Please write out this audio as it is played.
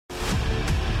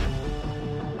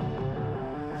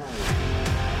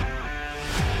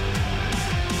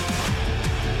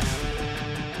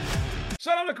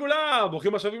שלום לכולם,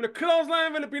 ברוכים השבים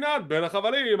לקלוזליין ולפינת בין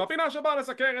החבלים, הפינה שבאה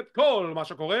לסקר את כל מה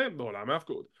שקורה בעולם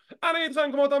ההפקות. אני איתכם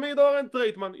כמו תמיד אורן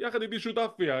טרייטמן, יחד איתי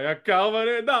שותפי היקר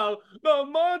והנהדר,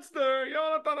 במונסטר,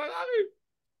 יונתן הררי.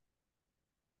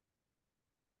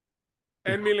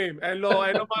 אין מילים, אין לו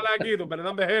מה להגיד, הוא בן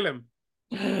אדם בהלם.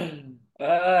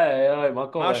 היי, היי, מה מה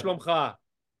קורה? שלומך?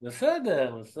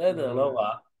 בסדר, בסדר, לא מעולה.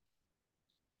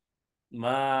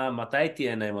 רע. מתי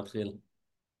TNA מתחיל?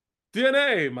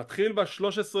 TNA מתחיל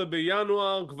ב-13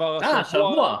 בינואר, כבר השבוע.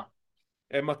 שבוע.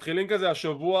 הם מתחילים כזה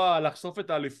השבוע לחשוף את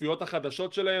האליפויות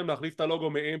החדשות שלהם, להחליף את הלוגו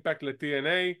מאימפקט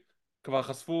ל-TNA. כבר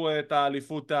חשפו את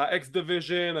האליפות ה-X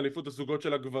Division, אליפות הזוגות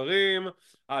של הגברים,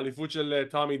 האליפות של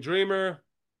טומי דרימר.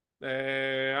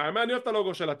 אני אוהב את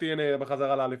הלוגו של ה-TNA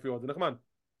בחזרה לאליפויות, זה נחמד.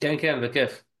 כן, כן, זה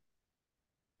כיף.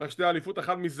 רק שתהיה אליפות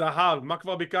אחת מזהב, מה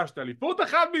כבר ביקשת? אליפות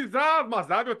אחת מזהב? מה,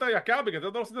 זהב יותר יקר? בגלל זה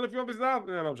אתה לא עושה אליפויות מזהב?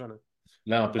 לא משנה.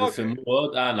 למה אוקיי. פרסמו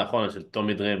עוד? נכון, של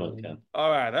טומי דרימר, כן.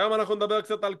 Alright, היום אנחנו נדבר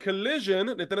קצת על קוליז'ן,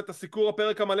 ניתן את הסיקור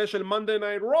הפרק המלא של Monday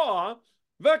Night Raw,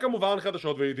 וכמובן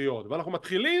חדשות וידיעות. ואנחנו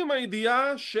מתחילים עם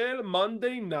הידיעה של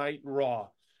Monday Night Raw.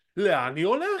 לאן היא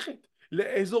הולכת?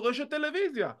 לאיזו רשת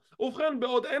טלוויזיה? ובכן,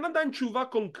 בעוד אין עדיין תשובה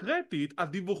קונקרטית,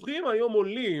 הדיווחים היום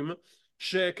עולים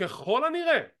שככל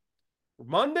הנראה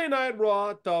Monday Night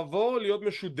Raw תעבור להיות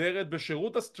משודרת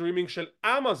בשירות הסטרימינג של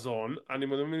אמזון, אני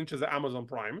מבין שזה אמזון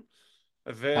פריים,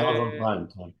 אמזון פריים,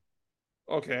 כן.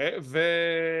 אוקיי,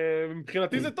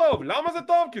 ומבחינתי זה טוב. למה זה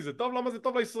טוב? כי זה טוב. למה זה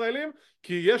טוב לישראלים?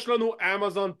 כי יש לנו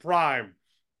אמזון פריים,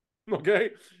 אוקיי?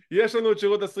 יש לנו את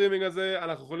שירות הסטרימינג הזה,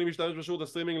 אנחנו יכולים להשתמש בשירות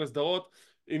הסטרימינג לסדרות.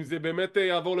 אם זה באמת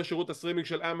יעבור לשירות הסטרימינג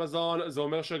של אמזון, זה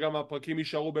אומר שגם הפרקים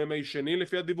יישארו בימי שני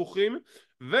לפי הדיווחים,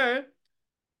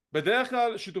 ובדרך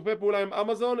כלל שיתופי פעולה עם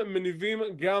אמזון מניבים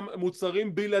גם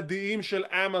מוצרים בלעדיים של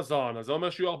אמזון, אז זה אומר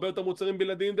שיהיו הרבה יותר מוצרים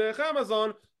בלעדיים דרך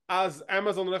אמזון, אז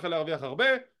אמזון הולך להרוויח הרבה,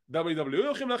 WWE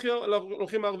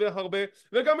הולכים להרוויח הרבה,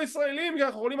 וגם ישראלים כי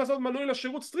אנחנו יכולים לעשות מנוי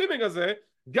לשירות סטרימינג הזה,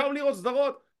 גם לראות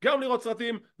סדרות, גם לראות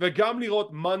סרטים, וגם לראות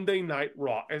Monday Night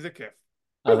Raw. איזה כיף.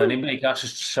 אז אני בעיקר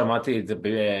ששמעתי את זה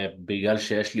בגלל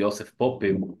שיש לי אוסף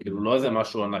פופים, כאילו לא איזה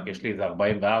משהו ענק, יש לי איזה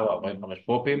 44, 45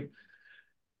 פופים,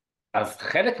 אז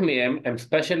חלק מהם הם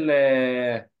ספיישל,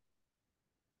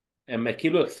 הם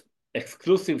כאילו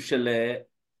אקסקלוסיב של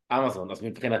אמזון, אז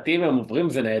מבחינתי אם הם עוברים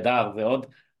זה נהדר, זה עוד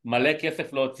מלא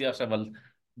כסף להוציא עכשיו על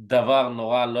דבר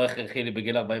נורא לא הכרחי לי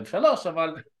בגיל 43,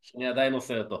 אבל אני עדיין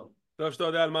עושה אותו. טוב שאתה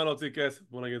יודע על מה להוציא כסף,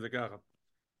 בוא נגיד את זה ככה.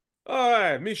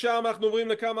 אוקיי, משם אנחנו עוברים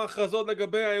לכמה הכרזות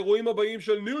לגבי האירועים הבאים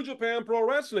של ניו ג'פן פרו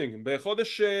רסלינג.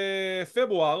 בחודש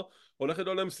פברואר הולכת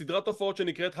עליהם סדרת תופעות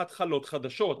שנקראת התחלות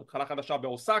חדשות. התחלה חדשה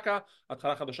באוסקה,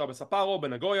 התחלה חדשה בספארו,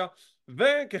 בנגויה,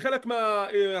 וכחלק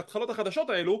מההתחלות החדשות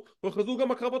האלו הוכרזו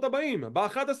גם הקרבות הבאים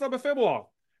ב-11 בפברואר.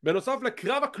 בנוסף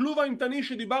לקרב הכלוב האימתני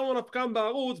שדיברנו עליו כאן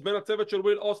בערוץ בין הצוות של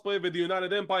וויל אוספרי ו-The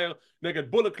United Empire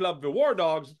נגד בולט קלאב ו-War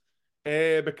Dogs,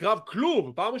 בקרב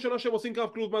כלוב, פעם ראשונה שהם עושים קרב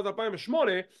כלוב מאז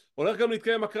 2008, הולך גם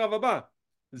להתקיים הקרב הבא,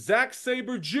 זאק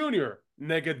סייבר ג'וניור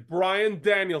נגד בריאן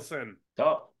דניאלסון.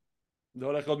 טוב, זה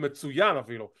הולך להיות מצוין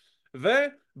אפילו.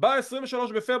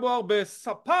 וב-23 בפברואר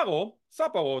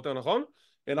ספארו יותר נכון,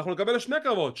 אנחנו נקבל שני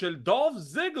קרבות של דולף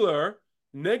זיגלר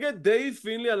נגד דייב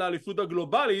פינלי על האליפות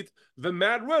הגלובלית,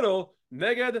 ומאט רידל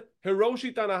נגד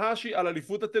הירושי טנהשי על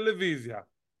אליפות הטלוויזיה.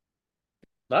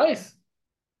 נייס.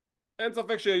 אין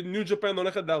ספק שניו ג'פן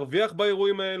הולכת להרוויח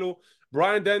באירועים האלו.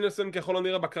 בריאן דניאלסון ככל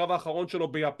הנראה בקרב האחרון שלו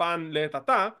ביפן לעת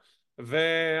עתה,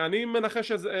 ואני מנחש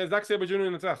שזאק סייבר ג'וניור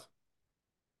ינצח.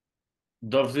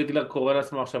 דולף זיגלר קורא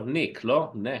לעצמו עכשיו ניק,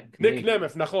 לא? ניק ניק.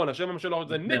 נמף, נכון, השם שלו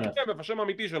זה ניק נמף. נמף, השם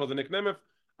האמיתי שלו זה ניק נמף,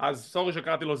 אז סורי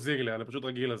שקראתי לו זיגלר, אני פשוט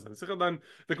רגיל לזה. אני צריך עדיין,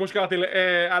 זה כמו שקראתי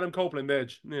לאדם קופלנד אדג'.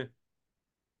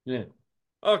 כן.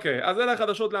 אוקיי, אז אלה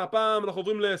החדשות להפעם. אנחנו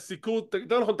עוברים לסיקור,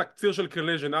 יותר נכון תקציר של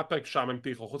קוליז'ן, הפרק שם הם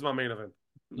טיחו, חוץ מהמיין אבנט.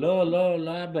 לא, לא,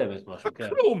 לא היה באמת משהו, כן.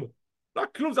 כלום, לא היה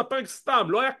כלום, זה הפרק סתם,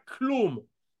 לא היה כלום.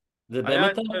 זה היה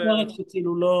באמת היה פרק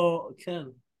שכאילו לא, כן.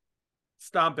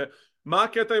 סתם, מה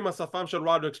הקטע עם השפם של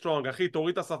רודריק סטרונג? אחי,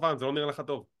 תוריד את השפם, זה לא נראה לך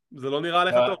טוב. זה לא נראה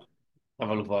לך טוב.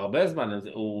 אבל הוא כבר הרבה זמן,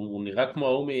 הוא נראה כמו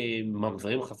ההוא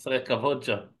מממזרים חסרי כבוד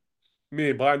שם.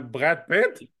 מי, ברד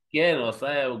פיט? כן,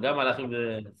 הוא גם הלך עם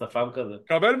שפם כזה.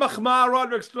 קבל מחמאה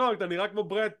רודריק סטרונג, אתה נראה כמו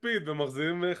ברד פיט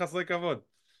ומחזירים חסרי כבוד.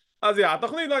 אז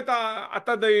התוכנית לא הייתה,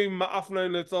 אתה די מאפנה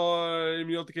אם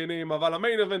להיות כנים, אבל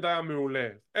המיין איבנט היה מעולה.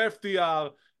 FTR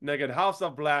נגד House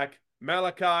of Black,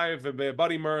 מלאקאי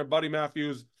ובאדי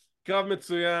מת'יוז, קרב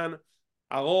מצוין,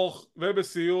 ארוך,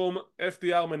 ובסיום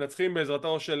FTR מנצחים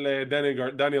בעזרתו של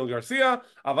דניאל גרסיה,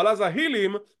 אבל אז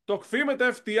ההילים תוקפים את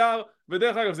FTR,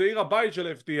 ודרך אגב זה עיר הבית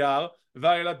של FTR,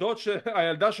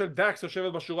 והילדה של דאקס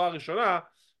יושבת בשורה הראשונה,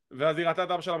 ואז היא ראתה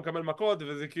את אבא שלה מקבל מכות,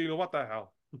 וזה כאילו, what the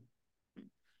hell.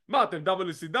 מה אתם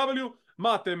WCW?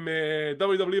 מה אתם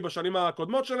WWE בשנים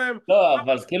הקודמות שלהם? לא,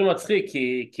 אבל זה כאילו מצחיק,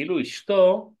 כי כאילו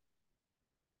אשתו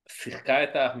שיחקה את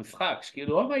המשחק,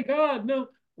 שכאילו, אומייגאד, נו,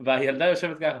 והילדה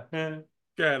יושבת ככה,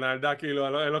 כן, הילדה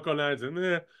כאילו, אני לא קונה את זה.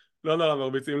 לא נורא,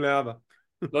 מרביצים לאבא.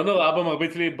 לא נורא, אבא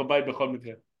מרביץ לי בבית בכל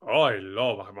מקרה. אוי,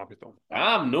 לא, מה פתאום.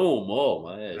 נו, הומור,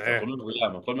 מה יש, אה, הכל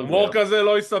מבוים, הכל הומור מבוים. כזה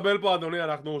לא יסבל פה, אדוני,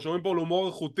 אנחנו שומעים פה על הומור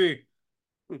איכותי.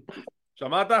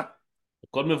 שמעת?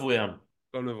 הכל מבוים.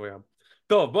 הכל מבוים.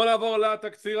 טוב, בוא נעבור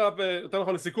לתקציר, יותר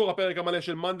נכון לסיקור הפרק המלא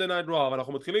של Monday Night Raw,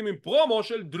 ואנחנו מתחילים עם פרומו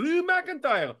של דרו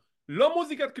מקנטייר. לא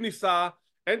מוזיקת כניסה,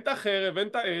 אין את החרב, אין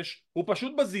את האש, הוא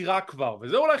פשוט בזירה כבר,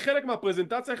 וזה אולי חלק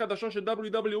מהפרזנטציה החדשה של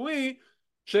WWE,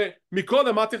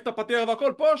 שמקודם מה צריך את הפתיח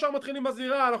והכל, פה ישר מתחילים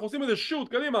בזירה, אנחנו עושים איזה שוט,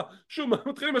 קדימה, שוט,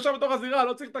 מתחילים ישר בתוך הזירה,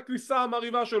 לא צריך את הכניסה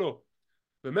המרהיבה שלו.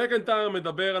 ומקנטייר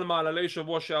מדבר על מעללי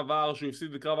שבוע שעבר שהוא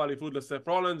הפסיד בקרב האליפות לסף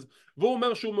רולנס, והוא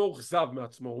אומר שהוא מאוכזב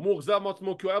מעצמו, הוא מאוכזב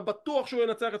מעצמו כי הוא היה בטוח שהוא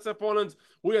ינצח את סף רולנס,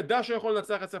 הוא ידע שהוא יכול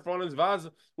לנצח את סף רולנס, ואז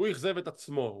הוא אכזב את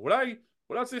עצמו.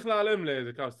 אולי צריך להיעלם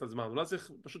לאיזה כמה קצת זמן, אולי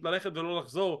צריך פשוט ללכת ולא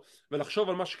לחזור ולחשוב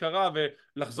על מה שקרה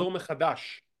ולחזור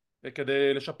מחדש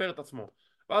כדי לשפר את עצמו.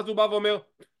 ואז הוא בא ואומר,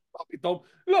 מה פתאום?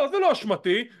 לא, זה לא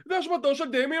אשמתי, זה אשמתו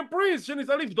של דמיאן פריסט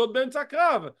שניסה לפדות באמצע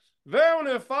הקרב, והוא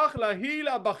נהפך להיל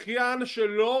הבכיין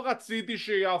שלא רציתי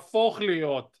שיהפוך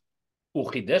להיות. הוא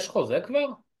חידש חוזה כבר?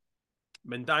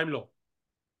 בינתיים לא.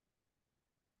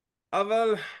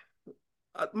 אבל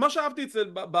מה שאהבתי אצל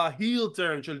בהיל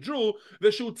טרן של ג'רו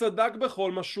זה שהוא צדק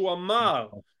בכל מה שהוא אמר,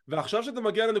 ועכשיו שאתה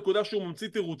מגיע לנקודה שהוא ממציא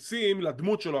תירוצים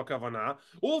לדמות שלו הכוונה,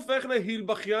 הוא הופך להיל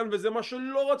בכיין, וזה מה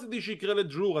שלא רציתי שיקרה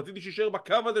לג'רו. רציתי שישאר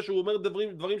בקו הזה שהוא אומר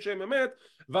דברים שהם אמת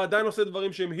ועדיין עושה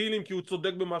דברים שהם הילים כי הוא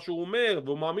צודק במה שהוא אומר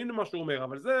והוא מאמין במה שהוא אומר,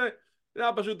 אבל זה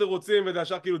היה פשוט תירוצים וזה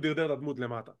ישר כאילו דרדר את הדמות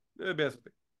למטה. זה ביאס אותי.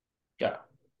 כן,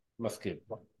 מסכים.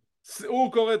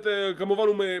 הוא קורא את, כמובן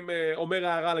הוא אומר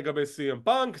הערה לגבי סי.אם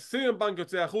פאנק, סי.אם פאנק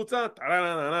יוצא החוצה,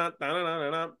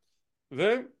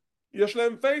 ויש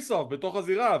להם פייס אוף בתוך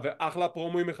הזירה, ואחלה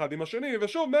פרומואים אחד עם השני,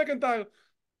 ושוב מקנטייר,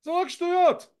 זה רק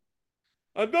שטויות.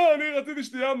 אני רציתי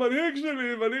שתהיה המנהיג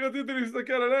שלי, ואני רציתי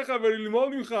להסתכל עליך וללמוד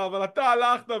ממך, אבל אתה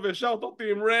הלכת והשארת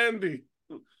אותי עם רנדי.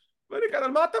 ואני כאן,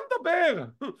 על מה אתה מדבר?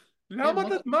 כן, למה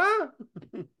אתה, מה?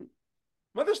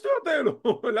 מה זה שטויות האלו?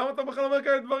 למה אתה בכלל אומר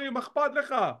כאלה דברים? מה אכפת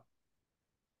לך?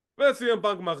 וסי.אם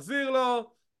פאנק מחזיר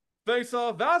לו פייס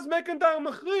אוף, ואז מקנטייר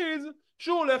מכריז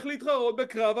שהוא הולך להתחרות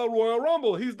בקרב הרויאל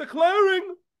רומבל. He's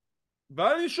declaring.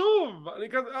 ואני שוב,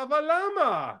 אבל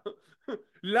למה?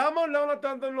 למה לא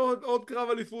נתנתם לו עוד קרב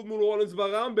אליפות מול רולנס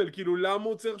ברמבל? כאילו למה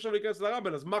הוא צריך עכשיו להיכנס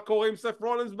לרמבל? אז מה קורה עם סף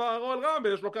רולנס ברול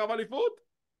רמבל? יש לו קרב אליפות?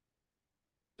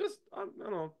 I don't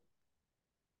know.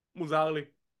 מוזר לי,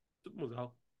 פשוט מוזר.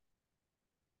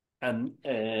 אני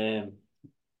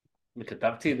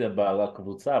כתבתי את זה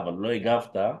בקבוצה, אבל לא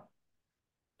הגבת.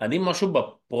 אני משהו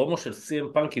בפרומו של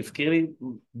CM פאנק הזכיר לי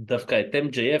דווקא את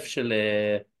MJF של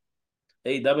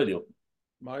A.W.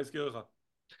 מה הזכיר לך?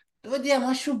 לא יודע,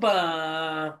 משהו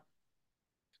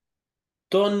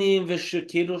בטונים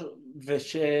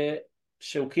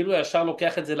שהוא כאילו ישר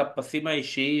לוקח את זה לפסים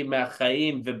האישיים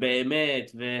מהחיים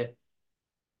ובאמת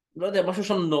לא יודע, משהו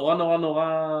שם נורא נורא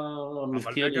נורא אבל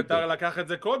מזכיר לי מקנטייר אותו. לקח את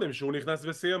זה קודם, שהוא נכנס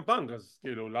בסי.אם פאנק, אז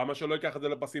כאילו למה שלא ייקח את זה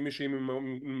לפסים אישיים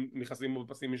אם נכנסים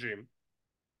בפסים אישיים?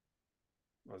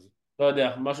 אז לא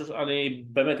יודע, אני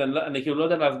באמת, אני כאילו לא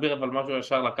יודע להסביר, אבל משהו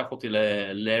ישר לקח אותי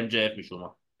ל-MJF משום מה.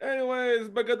 anyways,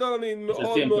 של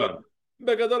CM פאנק.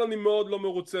 בגדול אני מאוד לא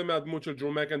מרוצה מהדמות של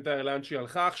ג'רו מקנטייר, לאן שהיא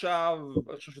הלכה עכשיו.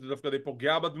 אני חושב שזה דווקא די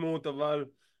פוגע בדמות, אבל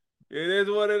it is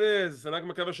what it is. אני רק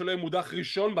מקווה שלא יהיה מודח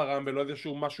ראשון ברמבל, לא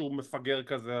איזשהו משהו מפגר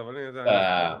כזה, אבל אני לא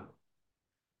אכפת.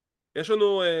 יש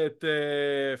לנו את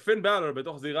פין בלר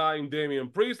בתוך זירה עם דמיאן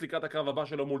פריסט לקראת הקרב הבא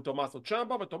שלו מול תומאסו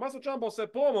צ'מפה, ותומאסו צ'מפה עושה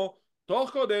פרומו תוך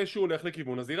כדי שהוא הולך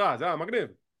לכיוון הזירה. זה היה מגניב.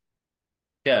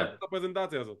 כן, את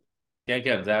הפרזנטציה הזאת. כן,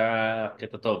 כן, זה היה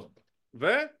קטע טוב.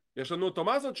 ויש לנו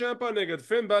תומאסו צ'מפה נגד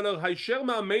פין בלר הישר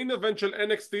מהמיין איבנט של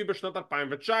NXT בשנת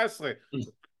 2019,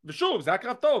 ושוב זה היה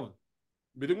קרב טוב,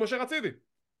 בדיוק כמו שרציתי.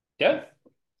 כן,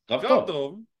 קרב קרב טוב.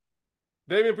 טוב.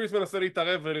 דמיאן פריסט מנסה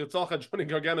להתערב ולרצוח את ג'וני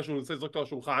גרגנה שהוא מנסה לזרוק אותו על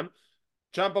השולחן,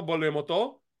 צ'מפה בולם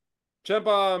אותו,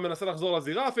 צ'מפה מנסה לחזור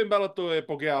לזירה, פין בלר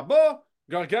פוגע בו,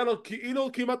 גרגנו כאילו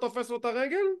כמעט תופס לו את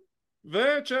הרגל,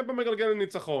 וצ'מפה מגלגל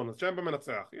לניצחון, אז צ'מפה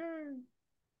מנצח.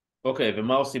 אוקיי,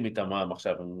 ומה עושים איתם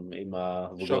עכשיו עם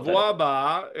הזוגות האלה? שבוע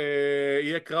הבא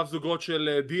יהיה קרב זוגות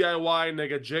של DIY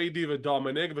נגד JD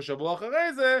ודומיניק, ושבוע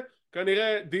אחרי זה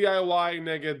כנראה DIY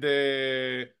נגד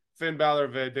פין בלר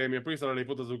ודמיאן פריסט על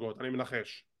אליפות הזוגות, אני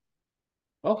מנחש.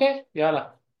 אוקיי, יאללה.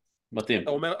 מתאים.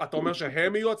 אתה אומר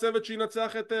שהם יהיו הצוות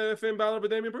שינצח את פין בלר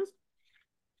ודמיין פריסט?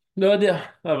 לא יודע,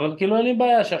 אבל כאילו אין לי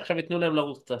בעיה שעכשיו ייתנו להם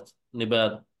לרוץ קצת, אני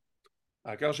בעד.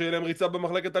 העיקר שיהיה להם ריצה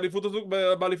במחלקת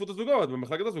באליפות הזוגות,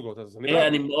 במחלקת הזוגות, אז אני תראה,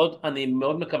 בעד. אני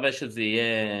מאוד מקווה שזה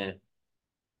יהיה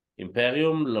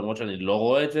אימפריום, למרות שאני לא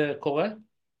רואה את זה קורה,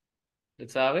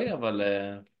 לצערי, אבל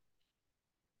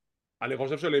אני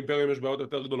חושב שלאימפריום יש בעיות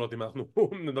יותר גדולות אם אנחנו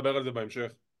נדבר על זה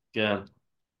בהמשך. כן.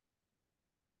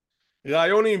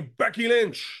 ראיון עם בקי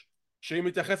לינץ' שהיא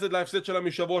מתייחסת להפסד שלה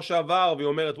משבוע שעבר והיא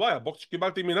אומרת וואי הבוקס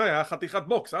שקיבלתי מיני היה חתיכת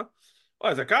בוקס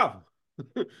וואי זה קו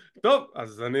טוב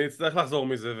אז אני אצטרך לחזור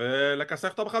מזה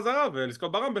ולכסח אותו בחזרה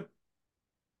ולזכות ברמבל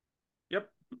יפ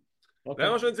זה אוקיי.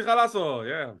 מה שאני צריכה לעשות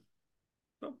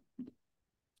טוב.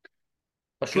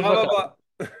 פשוט קרב וקל. הבא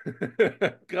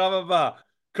קרב הבא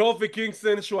קופי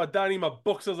קינגסטון שהוא עדיין עם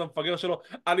הבוקסרס המפגר שלו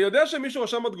אני יודע שמישהו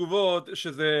רשם בתגובות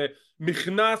שזה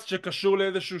מכנס שקשור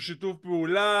לאיזשהו שיתוף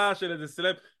פעולה של איזה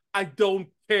סלב I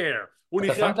don't care הוא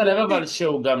אתה נראה שמת לב כמו אבל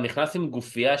שהוא גם נכנס עם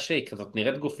גופייה שהיא כזאת,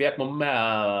 נראית גופייה כמו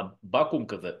מהבקו"ם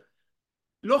כזה.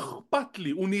 לא אכפת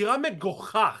לי הוא נראה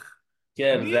מגוחך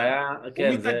כן, זה היה,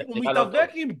 כן, זה הוא נראה לא מתאבק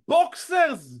טוב. עם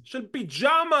בוקסרס של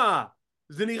פיג'מה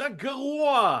זה נראה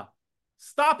גרוע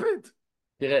סטאפ איט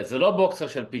תראה, זה לא בוקסר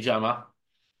של פיג'מה,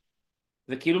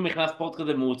 זה כאילו מכנס ספורט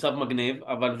כזה מעוצב מגניב,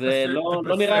 אבל זה זה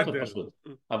לא נראה טוב בסדר פשוט.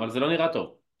 אבל זה לא נראה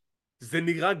טוב. זה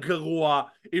נראה גרוע,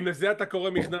 אם לזה אתה קורא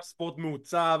מכנס ספורט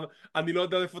מעוצב, אני לא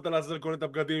יודע איפה אתה לעזר קונה את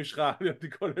הבגדים שלך, אני הייתי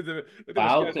קונה את זה, הייתי משקיע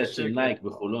איזה באאוטלט של שקל. נייק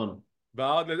בחולון.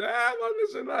 באאוטלט,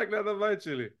 באאוטלט של נייק ליד הבית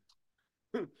שלי.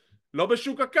 לא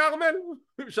בשוק הכרמל?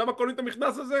 שם קונים את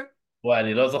המכנס הזה? וואי,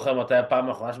 אני לא זוכר מתי הפעם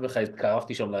האחרונה שבכלל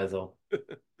התקרבתי שם לאזור.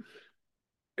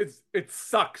 It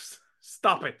sucks,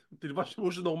 stop it. תלבש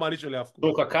שימוש נורמלי של האבקות.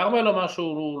 שוק הכרמל או משהו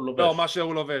הוא לא, לובש? מה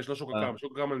שהוא לובש, לא שוק אה. הכרמל,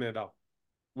 שוק הכרמל נהדר.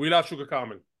 We love שוק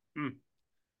הכרמל.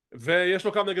 ויש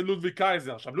לו קו נגד לודוויג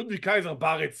קייזר עכשיו לודוויג קייזר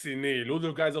בא רציני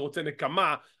לודוויג קייזר רוצה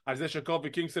נקמה על זה שקובי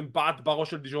קינגסון בעט בראש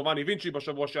של ג'ובאני וינצ'י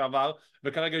בשבוע שעבר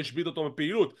וכרגע השבית אותו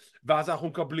מפעילות ואז אנחנו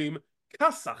מקבלים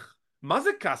כסח מה זה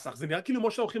כסח? זה נראה כאילו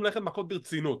כמו שהולכים ללכת מכות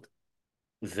ברצינות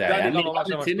זה זה היה היה נראה נראה ממש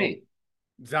ממש טוב רציני.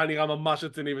 זה היה נראה ממש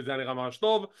רציני וזה היה נראה ממש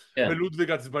טוב כן.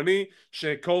 ולודוויג עצבני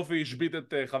שקופי השבית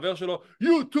את חבר שלו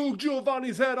You took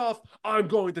Giovanni's head off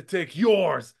I'm going to take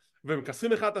yours והם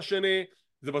מכסחים אחד את השני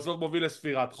זה בסוף מוביל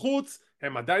לספירת חוץ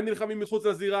הם עדיין נלחמים מחוץ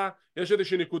לזירה יש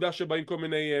איזושהי נקודה שבאים כל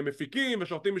מיני מפיקים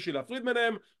ושורטים בשביל להפריד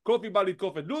ביניהם קופי בא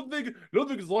לתקוף את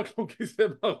לודוויג זורק לו כיסא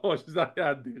בראש זה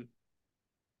היה אדיר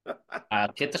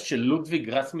הקטע של לודוויג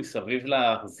רץ מסביב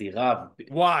לזירה.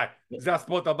 וואי זה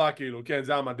הספוט הבא כאילו כן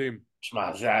זה היה מדהים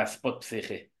שמע, זה היה ספוט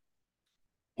פסיכי.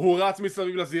 הוא רץ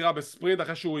מסביב לזירה בספרינט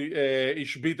אחרי שהוא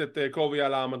השבית את קובי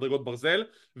על המדרגות ברזל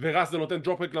ורץ ונותן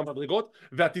דרופק למדרגות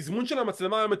והתזמון של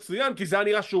המצלמה היה מצוין כי זה היה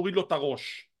נראה שהוריד לו את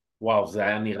הראש וואו, זה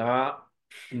היה נראה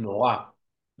נורא.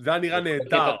 זה היה נראה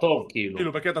בקטע נהדר טוב כאילו.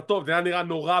 כאילו בקטע טוב זה היה נראה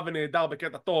נורא ונהדר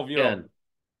בקטע טוב כן.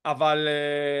 אבל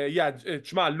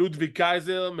תשמע לודוויג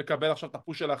קייזר מקבל עכשיו את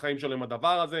הפוש של החיים שלו עם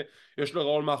הדבר הזה יש לו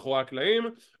רעול מאחורי הקלעים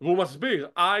והוא מסביר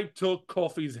I took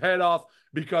Coffee's head off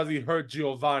because he hurt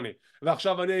Giovanni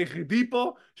ועכשיו אני היחידי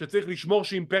פה שצריך לשמור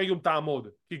שאימפריום תעמוד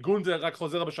כי גונזר רק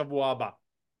חוזר בשבוע הבא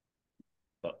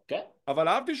טוב, כן. אבל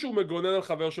אהבתי שהוא מגונן על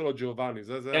חבר שלו ג'יובאני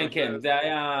כן, כן, זה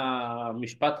היה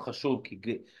משפט חשוב, כי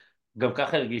גם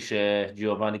ככה הרגיש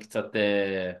שג'יובאני קצת...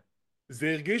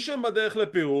 זה הרגיש שהם בדרך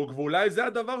לפירוק ואולי זה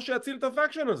הדבר שיציל את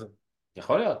הפאקשן הזה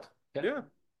יכול להיות, כן. yeah.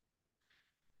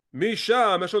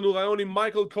 משם יש לנו רעיון עם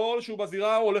מייקל קול שהוא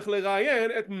בזירה הולך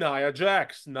לראיין את נאיה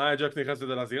ג'קס נאיה ג'קס נכנסת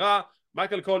לזירה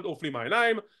מייקל קול עוף לי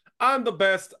מהעיניים I'm the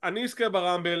best, אני אזכה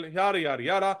ברמבל, יאדה יאדה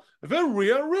יאדה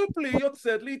וריה ריפלי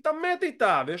יוצאת להתעמת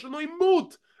איתה ויש לנו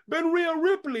עימות בין ריה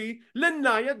ריפלי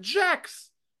לנאיה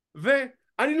ג'קס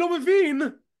ואני לא מבין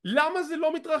למה זה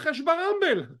לא מתרחש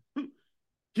ברמבל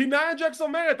כי נאיה ג'קס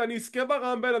אומרת אני אזכה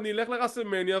ברמבל, אני אלך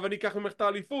לרסלמניה ואני אקח ממך את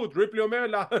האליפות ריפלי אומרת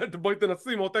לה בואי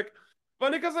תנסי מותק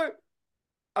ואני כזה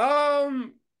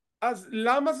אז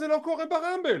למה זה לא קורה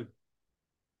ברמבל?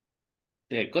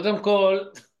 תראה, קודם כל,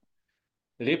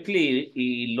 ריפלי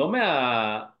היא לא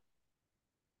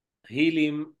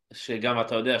מההילים שגם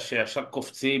אתה יודע שישר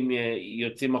קופצים,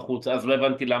 יוצאים החוצה, אז לא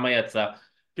הבנתי למה יצא.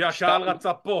 כי הקהל שתיים,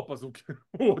 רצה פופ אז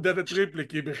הוא עודד את ריפלי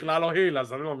כי היא בכלל לא היל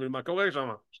אז אני לא מבין מה קורה שם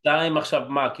שתיים עכשיו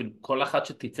מה, כאילו כל אחת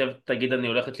שתצא ותגיד אני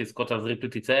הולכת לזכות אז ריפלי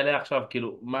תצא אליה עכשיו,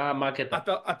 כאילו מה הקטע?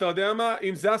 אתה יודע מה?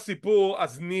 אם זה הסיפור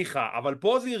אז ניחא אבל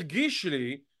פה זה הרגיש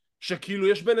לי שכאילו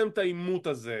יש ביניהם את העימות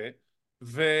הזה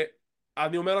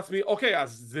ואני אומר לעצמי אוקיי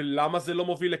אז למה זה לא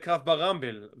מוביל לקרב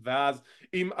ברמבל ואז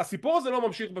אם הסיפור הזה לא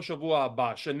ממשיך בשבוע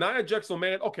הבא שנאיה ג'קס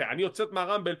אומרת אוקיי אני יוצאת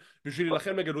מהרמבל בשביל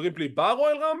להילחם נגד ריפלי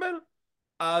ברואל רמבל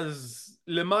אז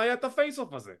למה היה את הפייס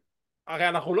אוף הזה? הרי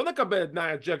אנחנו לא נקבל את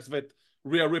נאיה ג'קס ואת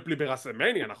ריה ריפלי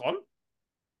ברסלמניה, נכון?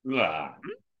 לא.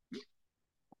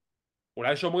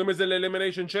 אולי שומרים את זה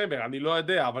לאלימיניישן צ'מבר, אני לא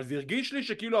יודע, אבל זה הרגיש לי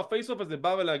שכאילו הפייס-אוף הזה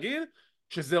בא ולהגיד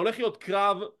שזה הולך להיות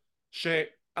קרב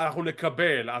שאנחנו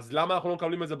נקבל, אז למה אנחנו לא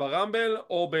מקבלים את זה ברמבל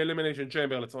או באלימיניישן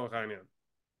צ'מבר לצורך העניין?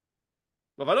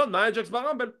 אבל לא, נאיה ג'קס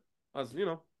ברמבל, אז you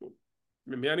know,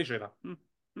 מי אני שאלה?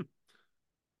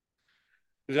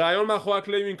 ראיון מאחורי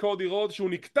הקלעים עם קודי רוד שהוא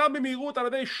נקטע במהירות על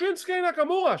ידי שינסקי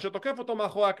נקמורה שתוקף אותו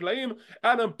מאחורי הקלעים.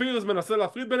 אדם פירס מנסה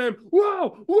להפריד ביניהם.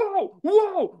 וואו וואו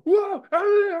וואו וואו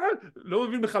לא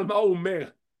מבין בכלל מה הוא אומר.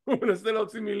 הוא מנסה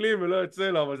להוציא מילים ולא יוצא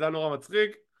לו, אבל זה היה נורא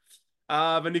מצחיק.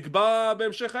 ונקבע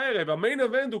בהמשך הערב המיין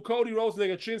אבנט הוא קודי רודס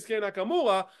נגד שינסקי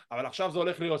נקמורה, אבל עכשיו זה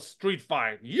הולך להיות סטריט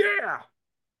פייט.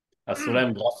 עשו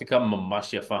להם גרפיקה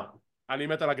ממש יפה. אני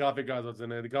מת על הגרפיקה הזאת, זה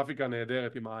גרפיקה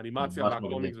נהדרת עם האנימציה ממש מגניב.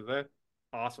 והקומיקס וזה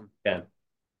awesome. כן.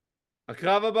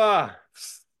 הקרב הבא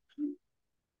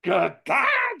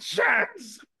קטן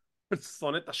צ'אנס,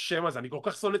 שונא את השם הזה, אני כל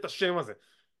כך שונא את השם הזה.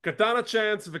 קטנה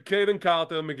צ'אנס וקיידן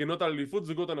קארטר מגינות על אליפות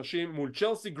זוגות הנשים מול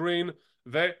צ'לסי גרין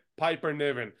ופייפר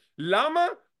נבן. למה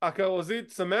הכרוזית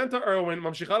סמנטה ארווין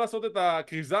ממשיכה לעשות את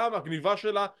הכריזה והגניבה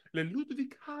שלה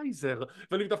ללודוויג הייזר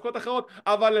ולמתאבקות אחרות,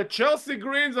 אבל לצ'לסי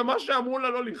גרין זה מה שאמרו לה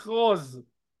לא לכרוז?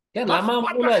 כן, מה למה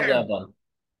אכפת אמרו לה את זה לכם? אבל?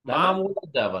 למה מה? אמרו לה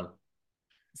את זה אבל?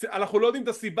 אנחנו לא יודעים את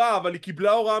הסיבה, אבל היא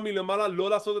קיבלה הוראה מלמעלה לא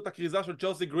לעשות את הכריזה של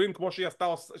צ'לסי גרין כמו שהיא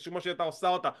הייתה עושה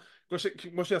אותה,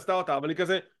 כמו שהיא עשתה אותה, אבל היא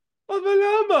כזה, אבל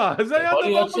למה? זה היה יכול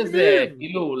דבר להיות שזה, מגניב.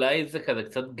 כאילו, אולי זה כזה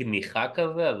קצת גניחה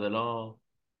כזה, אז זה לא...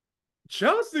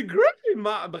 צ'לסי גרין?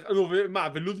 מה,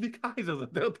 ולודוויג הייזר זה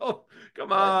יותר טוב?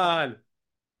 כמובן.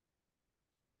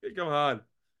 כמובן.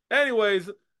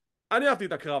 anyways, אני אהבתי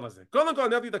את הקרב הזה. קודם כל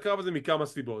אני אהבתי את הקרב הזה מכמה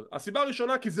סיבות. הסיבה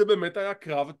הראשונה כי זה באמת היה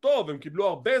קרב טוב, הם קיבלו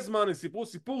הרבה זמן, הם סיפרו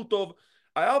סיפור טוב,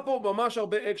 היה פה ממש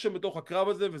הרבה אקשן בתוך הקרב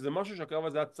הזה, וזה משהו שהקרב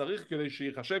הזה היה צריך כדי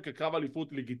שיחשב כקרב אליפות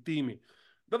לגיטימי.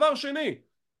 דבר שני,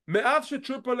 מאז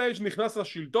שטריפל אייג' נכנס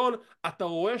לשלטון אתה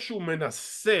רואה שהוא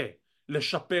מנסה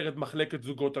לשפר את מחלקת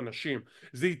זוגות הנשים.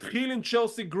 זה התחיל עם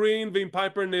צ'לסי גרין ועם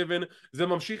פייפר ניבן, זה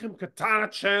ממשיך עם קטנה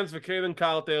צ'אנס וקיידן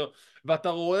קארטר, ואתה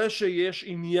רואה שיש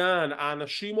עניין,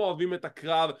 האנשים אוהבים את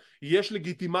הקרב, יש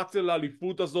לגיטימציה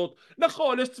לאליפות הזאת.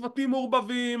 נכון, יש צוותים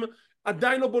מעורבבים,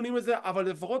 עדיין לא בונים את זה, אבל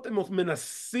לפחות הם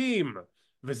מנסים,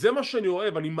 וזה מה שאני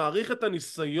אוהב. אני מעריך את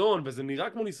הניסיון, וזה נראה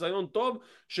כמו ניסיון טוב,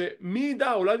 שמי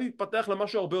ידע, אולי זה יתפתח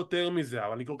למשהו הרבה יותר מזה,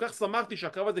 אבל אני כל כך שמחתי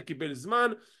שהקרב הזה קיבל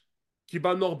זמן,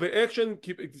 קיבלנו הרבה אקשן,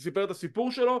 סיפר את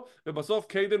הסיפור שלו, ובסוף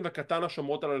קיידן וקטנה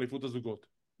שומרות על אליפות הזוגות.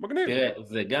 מגניב. תראה,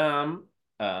 זה גם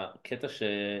הקטע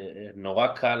שנורא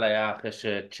קל היה אחרי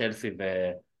שצ'לסי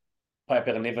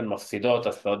ופייפר ניבן מפסידות,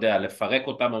 אז אתה יודע, לפרק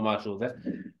אותם או משהו, זה.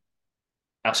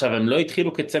 עכשיו, הם לא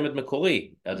התחילו כצמד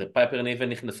מקורי, אז פייפר ניבן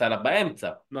נכנסה לה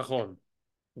באמצע. נכון.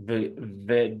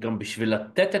 וגם בשביל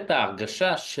לתת את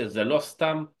ההרגשה שזה לא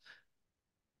סתם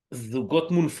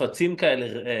זוגות מונפצים כאלה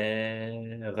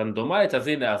רנדומלית, אז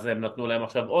הנה, אז הם נתנו להם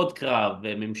עכשיו עוד קרב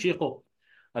והם המשיכו,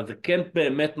 אז זה כן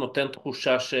באמת נותן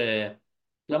תחושה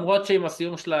למרות שעם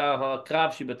הסיום של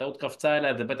הקרב שהיא בטעות קפצה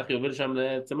אליה זה בטח יוביל שם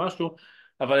לאיזה משהו,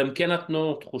 אבל הם כן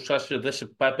נתנו תחושה שזה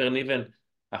שפייפר ניבן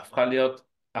הפכה להיות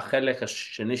החלק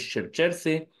השני של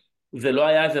צ'לסי, זה לא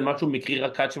היה איזה משהו מקרי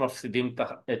רק עד שמפסידים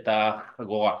את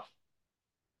החגורה.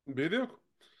 בדיוק.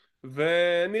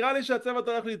 ונראה לי שהצוות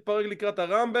הולך להתפרק לקראת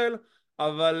הרמבל,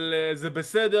 אבל זה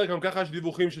בסדר, גם ככה יש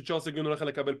דיווחים שצ'לסי גרין הולך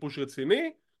לקבל פוש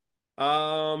רציני,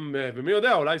 ומי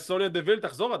יודע, אולי סוניה דוויל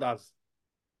תחזור עד אז.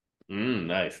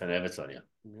 נייס, אני אוהב את סוניה.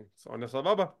 סוניה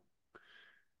סבבה.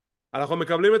 אנחנו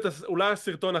מקבלים את אולי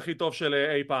הסרטון הכי טוב של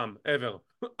אי פעם,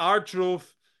 ever.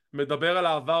 R-Truth מדבר על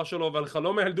העבר שלו ועל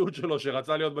חלום הילדות שלו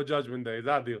שרצה להיות ב-Judgment Day,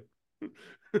 זה אדיר.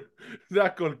 זה היה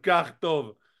כל כך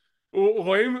טוב.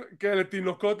 רואים כאלה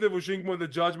תינוקות לבושים כמו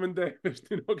The Judgment Day, יש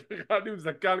תינוק אחד עם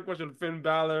זקן כמו של פין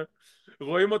בלר,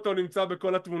 רואים אותו נמצא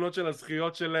בכל התמונות של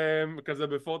הזכיות שלהם כזה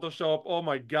בפוטושופ,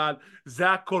 אומייגאד, זה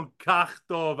היה כל כך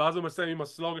טוב. ואז הוא מסיים עם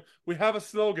הסלוגן, we have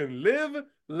a slogan, live,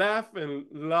 laugh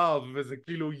and love, וזה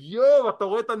כאילו יואו, אתה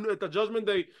רואה את ה-Judgment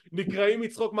Day נקראים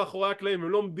מצחוק מאחורי הקלעים, הם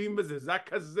לא עומדים בזה, זה היה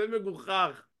כזה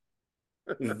מגוחך.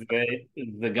 זה,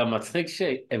 זה גם מצחיק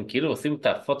שהם כאילו עושים את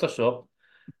הפוטושופ,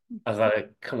 אז הרי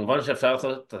כמובן שאפשר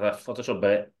לעשות את הפוטושופ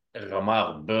ברמה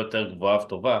הרבה יותר גבוהה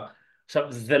וטובה.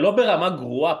 עכשיו, זה לא ברמה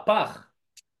גרועה פח,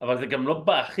 אבל זה גם לא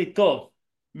בהכי טוב.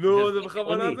 נו, וזה זה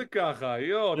בכוונה גאוני, זה ככה,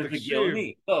 יואו, וזה תקשיב.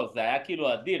 גאוני. טוב, זה היה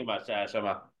כאילו אדיר מה שהיה שם.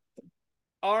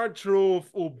 R-Truth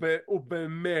הוא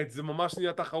באמת, זה ממש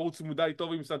נהיה תחרות צמודה איתו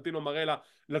ועם סנטינו מרלה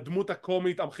לדמות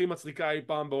הקומית הכי מצחיקה אי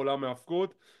פעם בעולם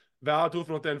ההפקות, ו-R-Truth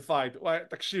נותן פייט. וואי,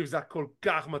 תקשיב, זה היה כל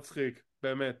כך מצחיק,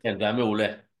 באמת. כן, זה היה מעולה.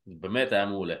 זה באמת היה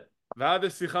מעולה. ועד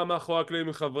יש שיחה מאחורי הקלעים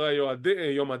עם חברי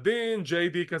יום הדין, ג'יי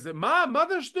די כזה, מה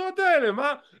זה השטויות האלה?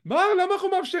 למה אנחנו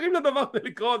מאפשרים לדבר הזה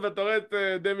לקרות? ואתה רואה את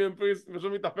דמיאן פריסט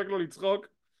פשוט מתאפק לו לצחוק.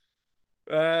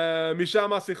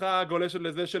 משם השיחה גולשת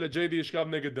לזה שלג'יי די יש קרב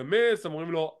נגד דמיס,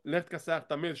 אומרים לו לך תכסח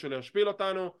את המיס שלא ישפיל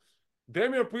אותנו.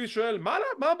 דמיאן פריסט שואל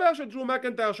מה הבעיה של ג'רו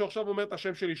מקנטייר שעכשיו אומר את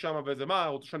השם שלי שם וזה, מה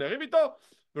רוצה שאני אריב איתו?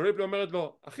 וריפלי אומרת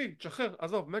לו אחי תשחרר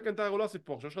עזוב מקנטייר הוא לא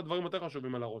הסיפור שיש לך דברים יותר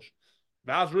חשובים על הראש.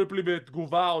 ואז ריפלי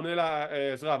בתגובה עונה לה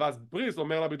ואז פריסט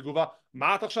אומר לה בתגובה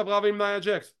מה את עכשיו רבה עם נאיה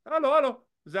ג'קס? הלו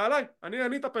זה עליי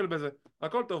אני אטפל בזה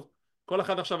הכל טוב. כל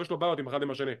אחד עכשיו יש לו בעיות עם אחד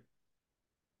עם השני.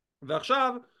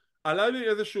 ועכשיו עלה לי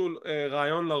איזשהו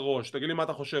רעיון לראש, תגיד לי מה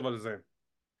אתה חושב על זה.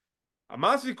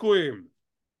 מה הסיכויים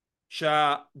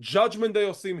שה-Judgment Day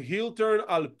עושים heel turn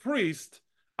על פריסט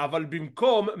אבל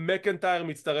במקום מקנטייר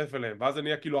מצטרף אליהם ואז זה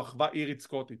נהיה כאילו אחווה אירית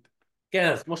סקוטית?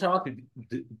 כן, אז כמו שאמרתי,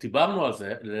 דיברנו על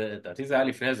זה, לדעתי זה היה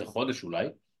לפני איזה חודש אולי.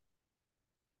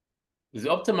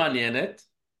 זו אופציה מעניינת,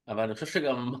 אבל אני חושב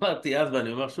שגם אמרתי אז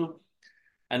ואני אומר שוב,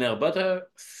 אני הרבה יותר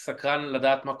סקרן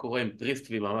לדעת מה קורה עם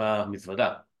פריסט ועם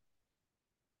המזוודה.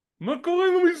 מה קורה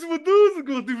עם המזוודות? זה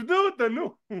כבר תבדה אותה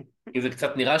נו. כי זה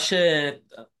קצת נראה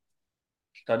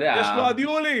אתה יודע, יש לו עד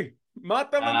יולי מה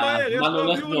אתה ממהר? יש הזמן לו עד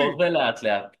הולך יולי ועובר לאט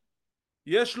לאט.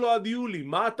 יש לו עד יולי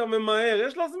מה אתה ממהר?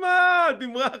 יש לו זמן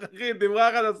תמרח אחי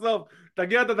תמרח עד הסוף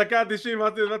תגיע את הדקה ה-90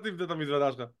 מה תבדה את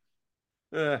המזוודה שלך.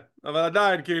 אבל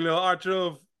עדיין כאילו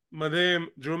ארצ'וב מדהים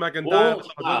ג'רו מקנטייר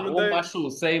הוא מה שהוא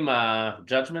עושה עם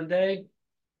ה-Judgment Day,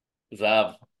 זהב.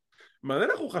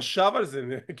 מעניין איך הוא חשב על זה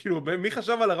כאילו מי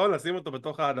חשב על הרעיון לשים אותו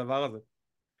בתוך הדבר הזה.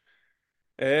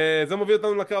 זה מוביל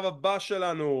אותנו לקרב הבא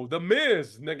שלנו The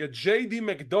Miz נגד ג'יי די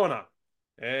מקדונה.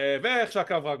 ואיך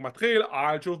שהקרב רק מתחיל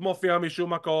ארצ'וב מופיע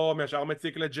משום מקום ישר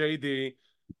מציק לג'יי די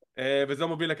וזה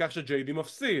מוביל לכך שג'יי די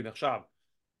מפסיד. עכשיו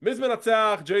מיז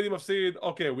מנצח ג'יי די מפסיד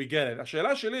אוקיי we get it.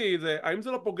 השאלה שלי זה האם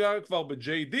זה לא פוגע כבר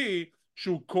בג'יי די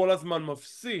שהוא כל הזמן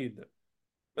מפסיד.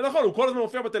 ונכון הוא כל הזמן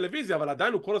מופיע בטלוויזיה אבל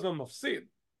עדיין הוא כל הזמן מפסיד.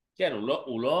 כן,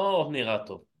 הוא לא נראה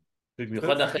טוב.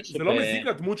 במיוחד אחרי זה לא מזיק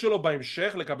לדמות שלו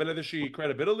בהמשך לקבל איזושהי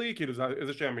credibility כאילו זה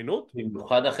איזושהי אמינות?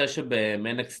 במיוחד אחרי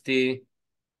שב-NXT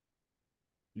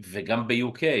וגם ב-UK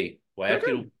הוא כן היה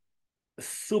כאילו כן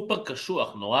סופר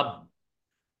קשוח, נורא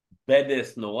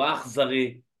בדס, נורא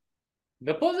אכזרי,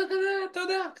 ופה זה כזה, אתה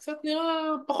יודע, קצת נראה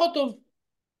פחות טוב.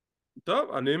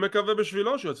 טוב אני מקווה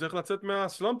בשבילו שהוא יצליח לצאת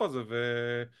מהסלאמפ הזה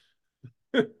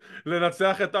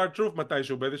ולנצח את ארט-טרוף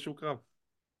מתישהו באיזשהו קרב.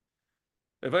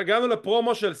 והגענו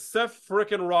לפרומו של סף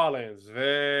פריקן רולינס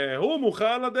והוא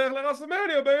מוכן לדרך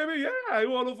לרסלמניה בייבי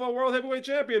הוא אלוף הוורלד heavyweight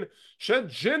צ'מפיון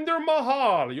שג'ינדר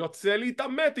מהל יוצא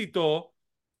להתעמת איתו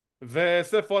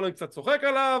וסף רולינס קצת צוחק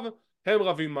עליו הם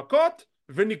רבים מכות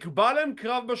ונקבע להם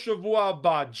קרב בשבוע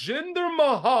הבא. ג'ינדר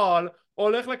מהל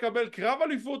הולך לקבל קרב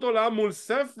אליפות עולם מול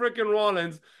סף פריקן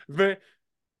רולינס ו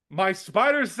my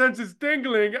spider sense is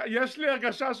tingling יש לי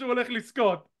הרגשה שהוא הולך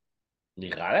לזכות.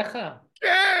 נראה לך?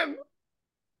 כן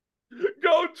גו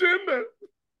ג'ינדר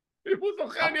אם הוא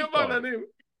זוכה מה אני פתאום? הבננים.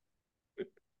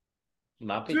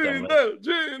 מה פתאום?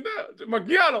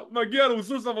 ג'ינדר מגיע לו הוא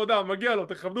סוס עבודה מגיע לו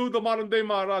תכבדו אותו מעלן די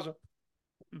מהראז'ה.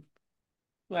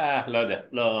 לא יודע,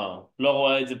 לא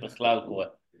רואה את זה בכלל קורה.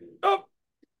 טוב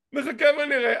נחכה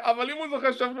ונראה אבל אם הוא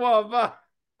זוכה שבוע הבא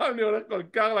אני הולך כל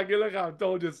כך להגיד לך I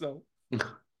told you so.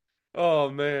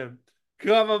 מן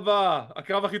קרב הבא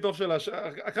הקרב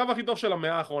הכי טוב של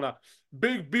המאה האחרונה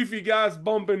ביג ביפי גאז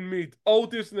בומפ אנד מיט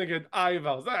אוטיס נגד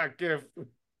אייבר זה היה כיף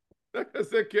זה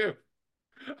כזה כיף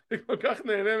אני כל כך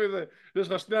נהנה מזה יש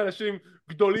לך שני אנשים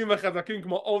גדולים וחזקים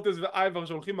כמו אוטיס ואייבר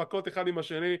שהולכים מכות אחד עם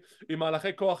השני עם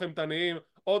מהלכי כוח אימתניים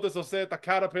אוטיס עושה את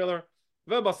הקאטרפילר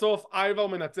ובסוף אייבר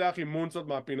מנצח עם מונסות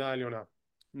מהפינה העליונה.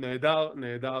 נהדר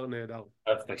נהדר נהדר.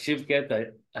 אז תקשיב קטע,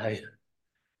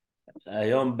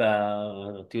 היום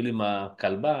בטיול עם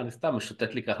הכלבה, אני סתם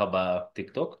משוטט לי ככה בטיק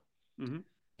טוק,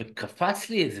 וקפץ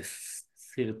לי איזה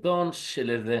סרטון של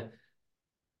איזה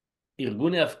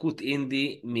ארגון היאבקות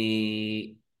אינדי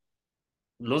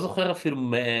לא זוכר אפילו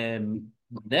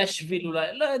נשוויל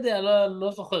אולי, לא יודע,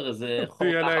 לא זוכר איזה חור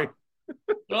TNA. תחת,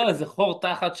 לא איזה חור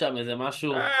תחת שם, איזה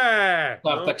משהו.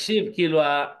 עכשיו נו. תקשיב, כאילו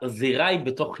הזירה היא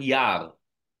בתוך יער,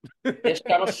 יש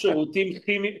כמה שירותים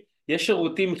כימיים, יש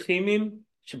שירותים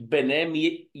כימיים שביניהם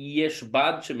יש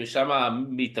בד שמשם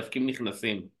המתאבקים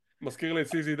נכנסים. מזכיר לי את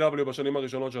CZW בשנים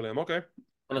הראשונות שלהם, אוקיי.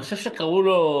 אני חושב שקראו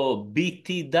לו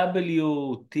BTW,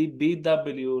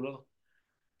 TBW, לא?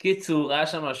 קיצור, היה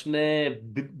שם שני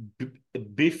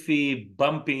ביפי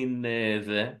במפין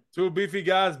זה. Two beefy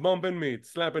guys, bump and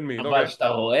meat, slap and meat, אבל אוקיי. כשאתה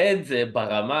רואה את זה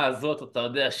ברמה הזאת, אתה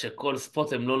יודע שכל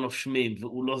ספוט הם לא נושמים,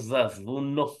 והוא לא זז, והוא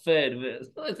נופל,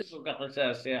 וזה כל כך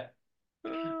משעשע.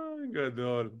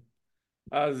 גדול.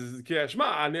 אז כי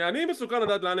שמע, אני מסוכן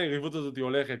לדעת לאן היריבות הזאת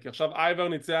הולכת, כי עכשיו אייבר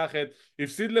ניצח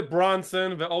הפסיד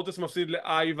לברונסון ואוטס מפסיד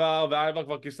לאייבר, ואייבר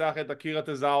כבר כיסח את אקירה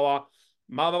טזאווה.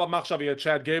 מה עכשיו יהיה,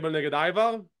 צ'אט גייבל נגד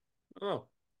אייבר? לא.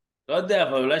 לא יודע,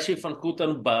 אבל אולי שיפנקו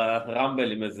אותנו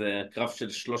ברמבל עם איזה קרב של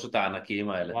שלושת הענקיים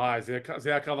האלה. וואי, זה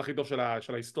יהיה הקרב הכי טוב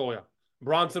של ההיסטוריה.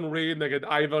 ברונסון ריד נגד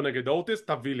אייבר נגד אוטיס,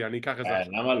 תביא לי, אני אקח את זה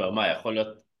עכשיו. למה לא? מה, יכול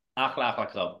להיות אחלה אחלה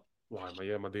קרב. וואי, מה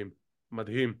יהיה מדהים.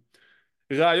 מדהים.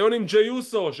 ראיון עם ג'יי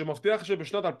אוסו שמבטיח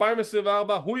שבשנת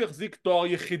 2024 הוא יחזיק תואר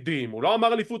יחידים. הוא לא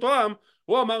אמר אליפות עולם,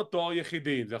 הוא אמר תואר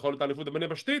יחידים. זה יכול להיות אליפות הבני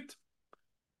בשתית,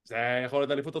 זה יכול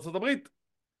להיות אליפות ארצות הברית,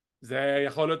 זה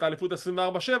יכול להיות אליפות 24/7,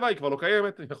 היא כבר לא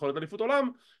קיימת, זה יכול להיות אליפות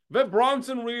עולם.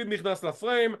 וברונסון ריד נכנס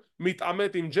לפריים,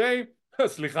 מתעמת עם ג'יי.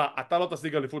 סליחה, אתה לא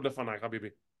תשיג אליפות לפניי חביבי.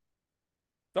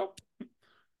 טוב,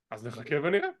 אז נחכה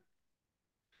ונראה.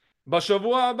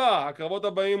 בשבוע הבא הקרבות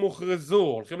הבאים הוכרזו.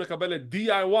 הולכים לקבל את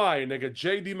DIY נגד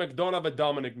JD מקדונה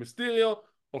ודומניק מיסטיריו,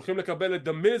 הולכים לקבל את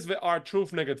The Miz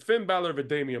ו-R-Truth נגד פין בלר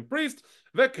ודמיאן פריסט,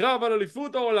 וקרב על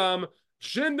אליפות העולם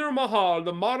שינדר מהל,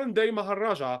 The Modern Day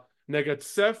Maharaja, נגד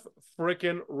סף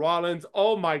פריקן רולינס.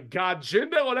 אומייגאד,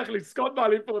 ג'ינדר הולך לזכות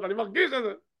באליפות, אני מרגיש את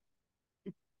זה.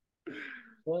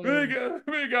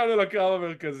 והגענו לקרב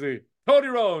המרכזי, קודי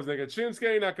רוז נגד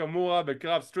שינסקי נקמורה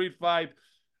בקרב סטריט פייט.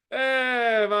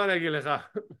 מה אני אגיד לך,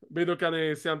 בדיוק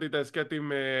אני סיימתי את ההסכת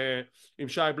עם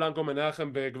שי בלנקו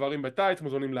מנחם בגברים בטייץ,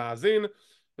 מוזמנים להאזין.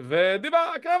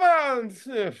 ודיבר, הקרב היה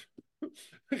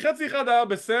חצי אחד היה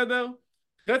בסדר,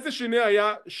 חצי שני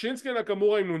היה שינסקי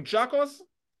נקמורה עם נונצ'קוס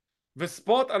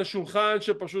וספוט על שולחן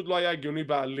שפשוט לא היה הגיוני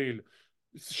בעליל.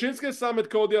 שינסקי שם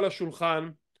את קודי על השולחן,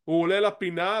 הוא עולה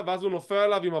לפינה ואז הוא נופל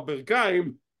עליו עם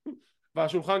הברכיים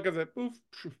והשולחן כזה פוף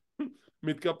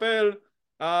מתקפל.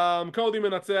 קודי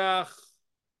מנצח,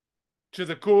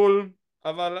 שזה קול,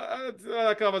 אבל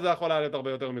הקרב הזה יכול לעלות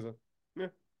הרבה יותר מזה.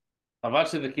 חבל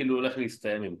שזה כאילו הולך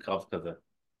להסתיים עם קרב כזה.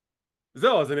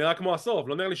 זהו, זה נראה כמו הסוף,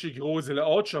 לא נראה לי שיגרו את זה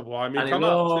לעוד שבוע, אני מכמה,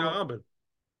 לא, שנייה רמבל.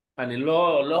 אני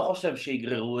לא חושב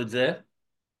שיגררו את זה,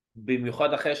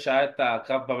 במיוחד אחרי שהיה את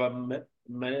הקרב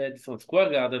במדיסון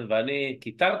סקוואר גארדן, ואני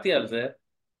קיטרתי על זה,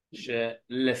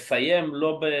 שלסיים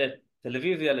לא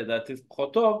בטלוויזיה לדעתי זה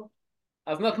פחות טוב,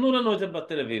 אז נתנו לנו את זה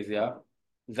בטלוויזיה,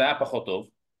 זה היה פחות טוב.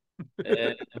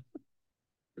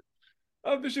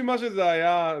 אז בשביל מה שזה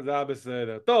היה, זה היה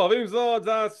בסדר. טוב, עם זאת,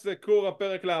 זה הסיכור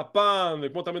הפרק להפעם,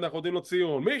 וכמו תמיד אנחנו יודעים לו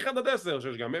ציון מ-1 עד 10,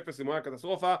 שיש גם 0 אם הוא היה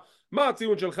קטסטרופה. מה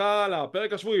הציון שלך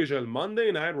לפרק השבועי של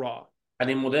Monday Night Raw?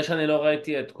 אני מודה שאני לא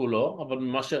ראיתי את כולו, אבל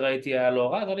ממה שראיתי היה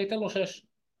לא רע, אז אני אתן לו 6.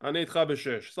 אני איתך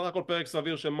ב6. סך הכל פרק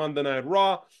סביר של Monday Night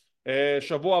Raw.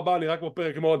 שבוע הבא נראה כמו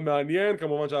פרק מאוד מעניין,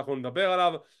 כמובן שאנחנו נדבר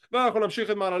עליו, ואנחנו נמשיך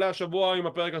את מעללי השבוע עם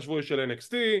הפרק השבועי של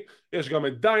NXT. יש גם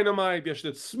את דיינמייט, יש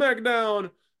את סמקדאון,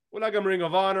 אולי גם Ring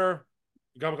of Honor,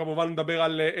 גם כמובן נדבר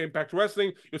על אימפקט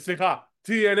רסלינג, סליחה,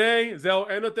 TNA, זהו,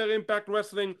 אין יותר אימפקט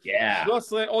רסלינג. Yeah.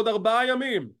 13, עוד 4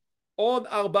 ימים, עוד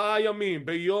 4 ימים,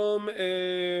 ביום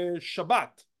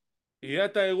שבת יהיה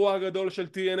את האירוע הגדול של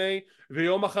TNA,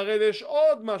 ויום אחרי זה יש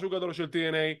עוד משהו גדול של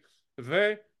TNA,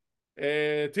 ו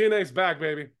TNA is back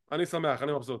baby. אני שמח,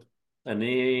 אני מבסוט.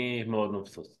 אני מאוד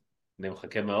מבסוט. אני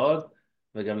מחכה מאוד,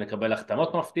 וגם נקבל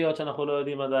החתמות מפתיעות שאנחנו לא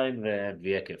יודעים עדיין,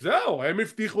 ויהיה כיף. זהו, הם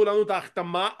הבטיחו לנו את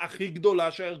ההחתמה הכי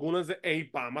גדולה שהארגון הזה אי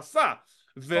פעם עשה.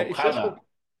 אוקדה.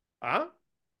 אה?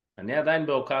 אני עדיין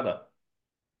באוקדה.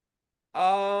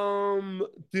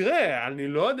 תראה, אני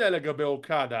לא יודע לגבי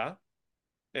אוקדה.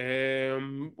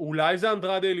 אולי זה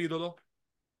אנדרדה אלידולו.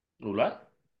 אולי?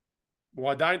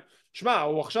 הוא עדיין, שמע,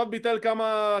 הוא עכשיו ביטל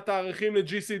כמה תאריכים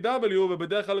ל-GCW,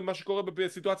 ובדרך כלל מה שקורה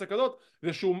בסיטואציה כזאת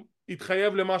זה שהוא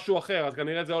התחייב למשהו אחר, אז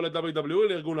כנראה זה או ל-WWE או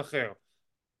לארגון אחר.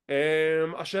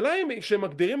 השאלה היא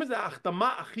שמגדירים את זה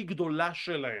ההחתמה הכי גדולה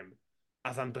שלהם,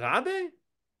 אז אנדרדה?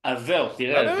 אז זהו, אולי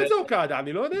תראה, באמת זה אוקדה,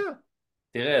 אני לא יודע.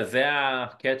 תראה, זה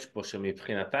הקאץ' פה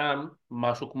שמבחינתם,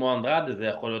 משהו כמו אנדרדה זה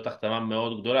יכול להיות החתמה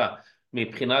מאוד גדולה.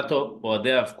 מבחינת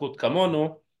אוהדי האבקות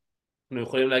כמונו, אנחנו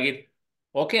יכולים להגיד,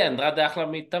 אוקיי, אנדרדה אחלה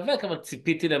מתאבק, אבל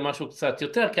ציפיתי למשהו קצת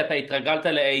יותר, כי אתה התרגלת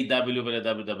ל-AW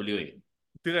ול-WWE.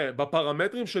 תראה,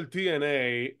 בפרמטרים של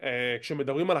TNA,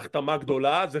 כשמדברים על החתמה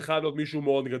גדולה, זה חייב להיות מישהו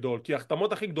מאוד גדול, כי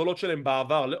ההחתמות הכי גדולות שלהם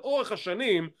בעבר, לאורך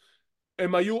השנים,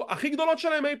 הם היו הכי גדולות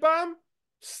שלהם אי פעם,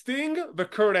 סטינג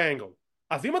וקרט אנגל.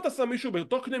 אז אם אתה שם מישהו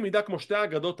באותו קנה מידה כמו שתי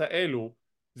האגדות האלו,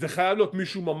 זה חייב להיות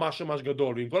מישהו ממש ממש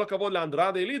גדול, ועם כל הכבוד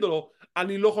לאנדרדה אלידולו,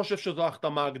 אני לא חושב שזו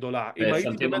ההחתמה הגדולה.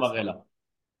 וסנטינו מרלה.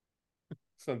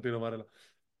 סנטינו מרלה.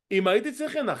 אם הייתי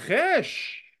צריך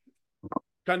לנחש,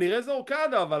 כנראה זה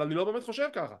אוקדה, אבל אני לא באמת חושב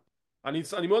ככה.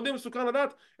 אני מאוד מסוכן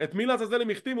לדעת את מי לעזאזל הם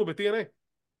החתימו ב-TNA.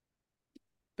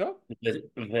 טוב.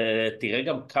 ותראה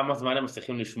גם כמה זמן הם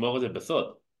מצליחים לשמור את זה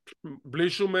בסוד. בלי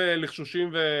שום לחשושים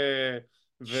ו...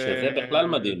 שזה בכלל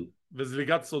מדהים.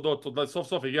 וזליגת סודות. סוף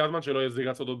סוף הגיע הזמן שלא יהיה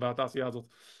זליגת סודות בתעשייה הזאת.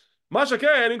 מה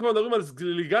שכן, אם כבר מדברים על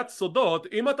זליגת סודות,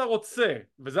 אם אתה רוצה,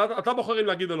 וזה אתה בוחר אם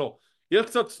להגיד או לא, יש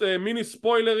קצת מיני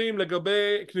ספוילרים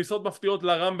לגבי כניסות מפתיעות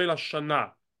לרמבל השנה.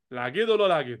 להגיד או לא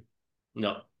להגיד?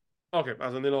 לא. אוקיי,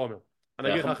 אז אני לא אומר.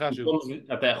 אני אגיד לך אחרי השידור.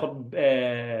 אתה יכול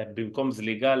במקום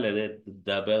זליגה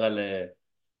לדבר על,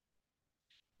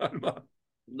 על מה?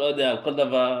 לא יודע, על כל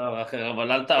דבר אחר,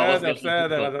 אבל אל תהרוס לי בסדר,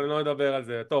 את בסדר, אז הטיקטוק. אני לא אדבר על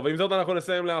זה. טוב, ועם זאת אנחנו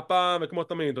נסיים להפעם, וכמו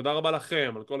תמיד, תודה רבה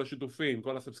לכם על כל השיתופים,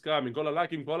 כל הסאבסקרייבים, כל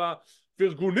הלייקים, כל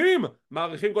הפרגונים,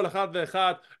 מעריכים כל אחד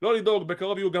ואחד. לא לדאוג,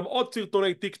 בקרוב יהיו גם עוד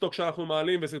סרטוני טיק טוק שאנחנו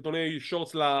מעלים, וסרטוני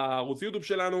שורטס לערוץ יוטיוב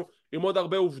שלנו, עם עוד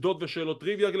הרבה עובדות ושאלות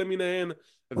טריוויה למיניהן.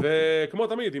 וכמו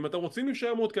תמיד, אם אתם רוצים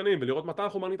להישאר מעודכנים ולראות מתי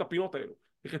אנחנו מעלים את הפינות האלו,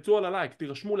 תחצו על הלייק,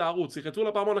 תירשמו לערוץ, תחצו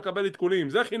לפעמון לקבל עדכונים,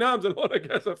 זה חינם, זה לא עולה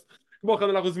כסף. כמו כן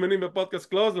אנחנו זמינים בפודקאסט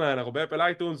קלוזליין, אנחנו באפל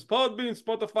אייטונס, פודבין,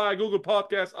 ספוטיפיי, גוגל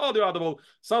פודקאסט, אודיו אדבול,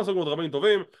 סמסונג ועוד רבים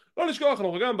טובים. לא לשכוח,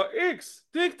 אנחנו גם ב-X,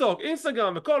 טיק טוק,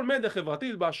 אינסטגרם וכל מדיה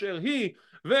חברתית באשר היא.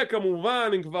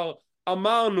 וכמובן, אם כבר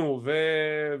אמרנו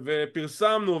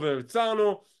ופרסמנו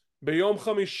והרצרנו, ביום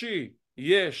חמישי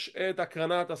יש את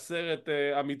הקרנת הסרט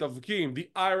המתאבקים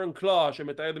The Iron Claw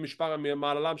שמתעד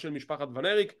מעללם של משפחת ון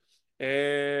אריק.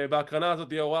 בהקרנה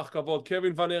הזאת יהיה אורח כבוד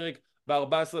קווין ון אריק.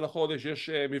 ב-14 לחודש יש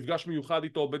מפגש מיוחד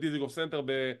איתו בדיזיגוף סנטר,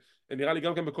 נראה לי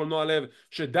גם כן בקולנוע לב,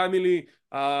 שדני לי,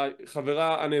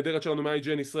 החברה הנהדרת שלנו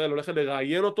מה-IGN ישראל, הולכת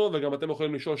לראיין אותו, וגם אתם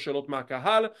יכולים לשאול שאלות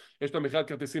מהקהל. יש את המכירת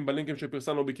כרטיסים בלינקים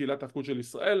שפרסמנו בקהילת ההפקות של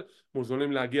ישראל,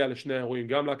 מוזמנים להגיע לשני האירועים,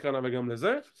 גם להקרנה וגם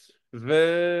לזה.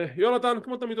 ויונתן,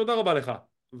 כמו תמיד, תודה רבה לך.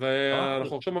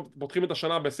 ואנחנו עכשיו פותחים את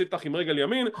השנה בספתח עם רגל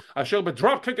ימין, אשר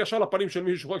בדרופ קק ישר לפנים של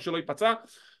מישהו שרק שלא ייפצע.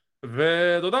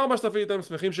 ותודה רבה שצפיתם,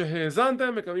 שמחים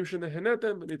שהאזנתם, מקווים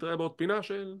שנהנתם, ונתראה בעוד פינה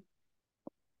של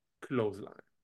קלוזליין.